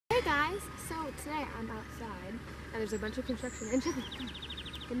guys, so today I'm outside and there's a bunch of construction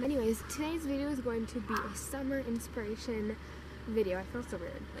and anyways, today's video is going to be a summer inspiration video. I feel so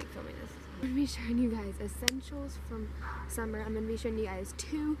weird like filming this. I'm going to be showing you guys essentials from summer. I'm going to be showing you guys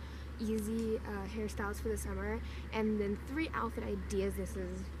 2 easy hairstyles for the summer and then 3 outfit ideas. This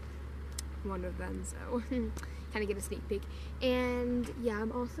is one of them, so kind of get a sneak peek. And yeah,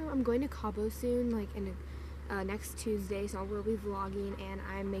 I'm going to Cabo soon, like in next Tuesday, so I will be vlogging and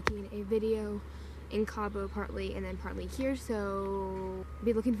I'm making a video in Cabo partly and then partly here, so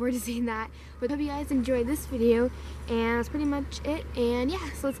be looking forward to seeing that. But hope you guys enjoyed this video, and that's pretty much it. And yeah,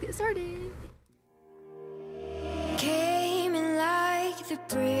 so let's get started. Came in like the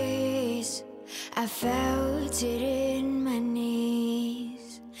breeze, I felt it in my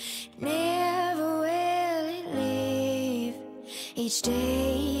knees. Never will it leave, each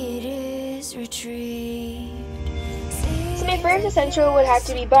day it is retrieved. So my first essential would have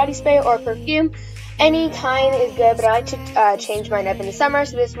to be body spray or perfume. Any kind is good, but I like to change mine up in the summer,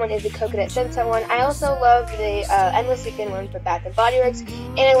 so this one is the coconut sunset one. I also love the endlessly thin one for Bath and Body Works,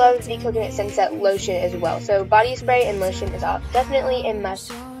 and I love the coconut sunset lotion as well. So body spray and lotion is definitely a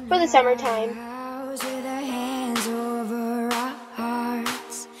must for the summertime.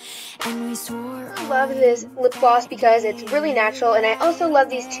 I love this lip gloss because it's really natural, and I also love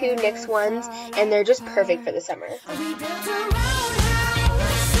these 2 NYX ones, and they're just perfect for the summer.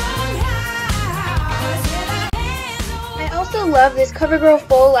 I also love this CoverGirl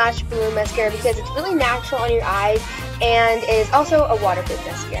Full Lash Bloom mascara because it's really natural on your eyes, and it is also a waterproof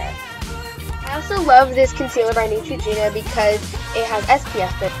mascara. I also love this concealer by Neutrogena because it has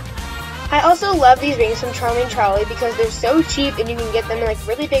SPF in it. I also love these rings from Charming Charlie because they're so cheap and you can get them in like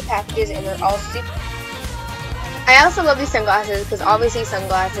really big packages and they're all super. I also love these sunglasses because obviously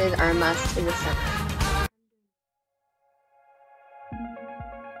sunglasses are a must in the summer.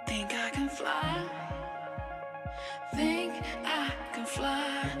 Think I can fly. Think I can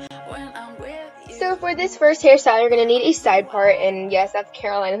fly when I'm with you. So for this first hairstyle, you're going to need a side part, and yes, that's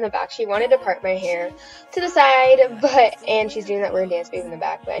Caroline in the back. She wanted to part my hair to the side, and she's doing that weird dance move in the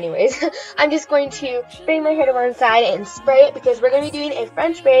back, but anyways, I'm just going to bring my hair to one side and spray it because we're going to be doing a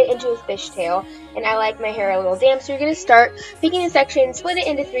French braid into a fishtail, and I like my hair a little damp, so you're going to start picking a section, split it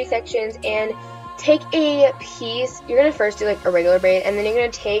into 3 sections, and take a piece. You're going to first do like a regular braid, and then you're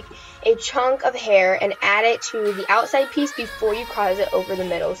going to take a chunk of hair and add it to the outside piece before you cross it over the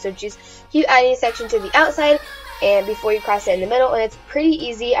middle. So just keep adding a section to the outside and before you cross it in the middle, and it's pretty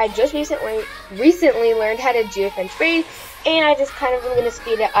easy. I just recently learned how to do a French braid, and I just kind of am going to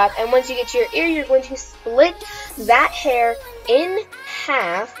speed it up. And once you get to your ear, you're going to split that hair in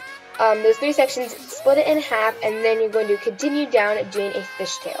half. Those 3 sections, split it in half, and then you're going to continue down doing a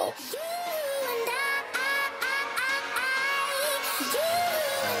fishtail.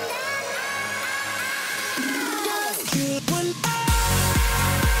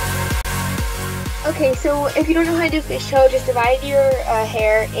 Okay, so if you don't know how to do fishtail, just divide your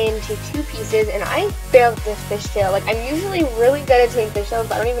hair into 2 pieces, and I failed this fishtail. Like, I'm usually really good at doing fishtails,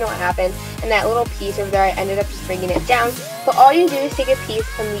 but I don't even know what happened. And that little piece over there, I ended up just bringing it down. But all you do is take a piece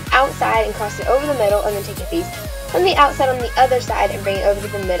from the outside and cross it over the middle, and then take a piece from the outside on the other side and bring it over to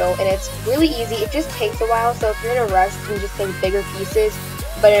the middle. And it's really easy. It just takes a while, so if you're in a rush, you can just take bigger pieces,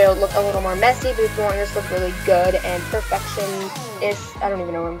 but it'll look a little more messy. But if you want yours to look really good and perfection-ish, I don't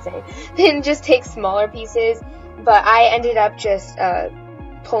even know what I'm saying, then just take smaller pieces. But I ended up just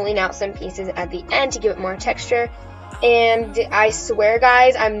pulling out some pieces at the end to give it more texture. And I swear,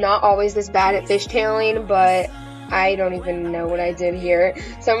 guys, I'm not always this bad at fishtailing, but I don't even know what I did here,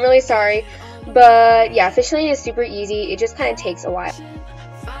 so I'm really sorry. But yeah, fishtailing is super easy. It just kind of takes a while.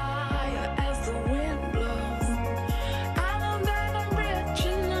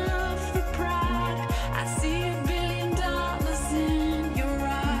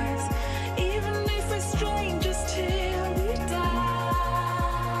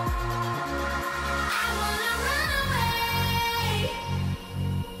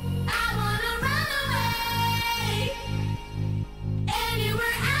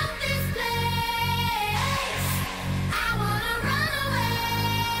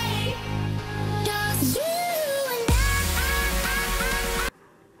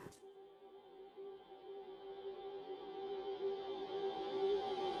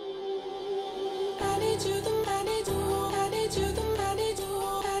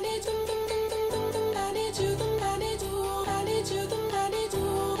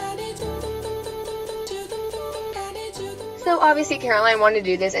 So obviously Caroline wanted to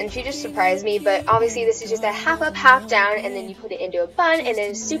do this and she just surprised me, but obviously this is just a half up, half down, and then you put it into a bun, and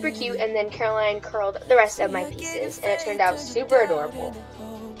then it's super cute, and then Caroline curled the rest of my pieces and it turned out super adorable.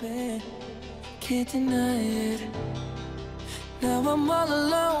 open, can't deny it. Now I'm all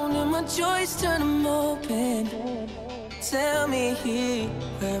alone and my joys turn them open. Tell me,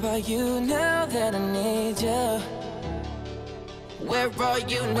 where are you now that I need you? Where are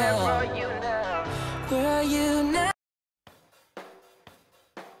you now? Where are you now?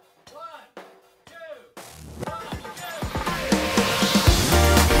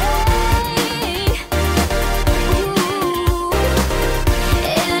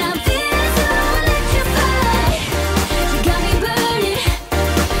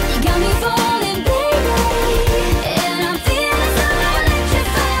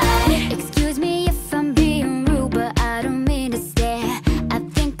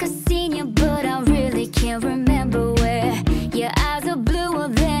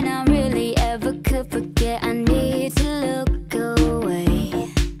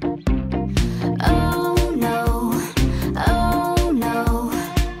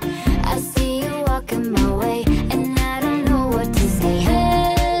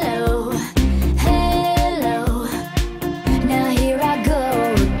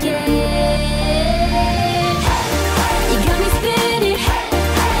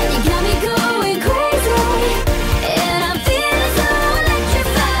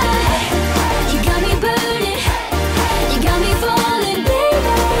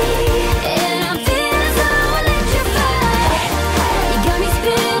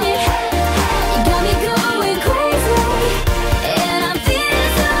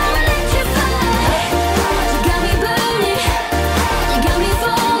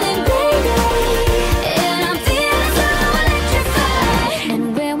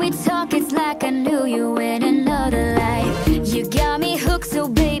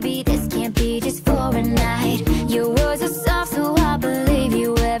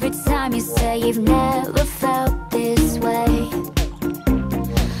 You've never felt this way.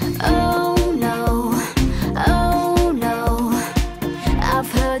 Oh no, oh no, I've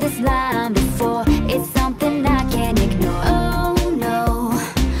heard this line before. It's something I can't ignore. Oh no,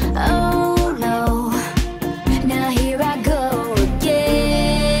 oh no, now here I go again.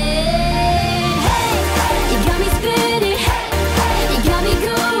 Hey, you got me spinning, you got me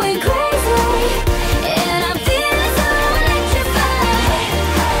going crazy, and I'm feeling so electrified.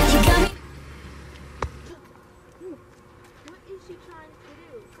 You got me. What is she trying to do?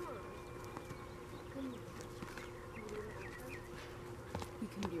 Come on. You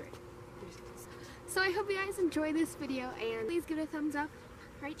can be right. So I hope you guys enjoyed this video, and please give it a thumbs up.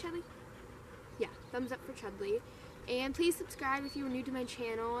 Right, Chudley? Yeah, thumbs up for Chudley. And please subscribe if you are new to my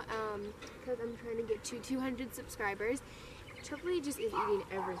channel, because I'm trying to get to 200 subscribers. Chudley just is eating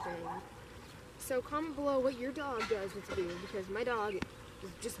everything. So comment below what your dog does what to do, because my dog is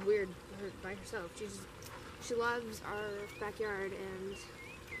just weird by herself. She loves our backyard, and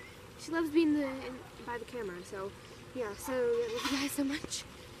she loves being by the camera. So yeah, so love you guys so much,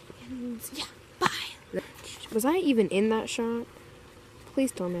 and yeah, bye. Was I even in that shot?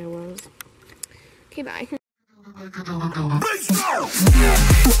 Please tell me I was. Okay, bye.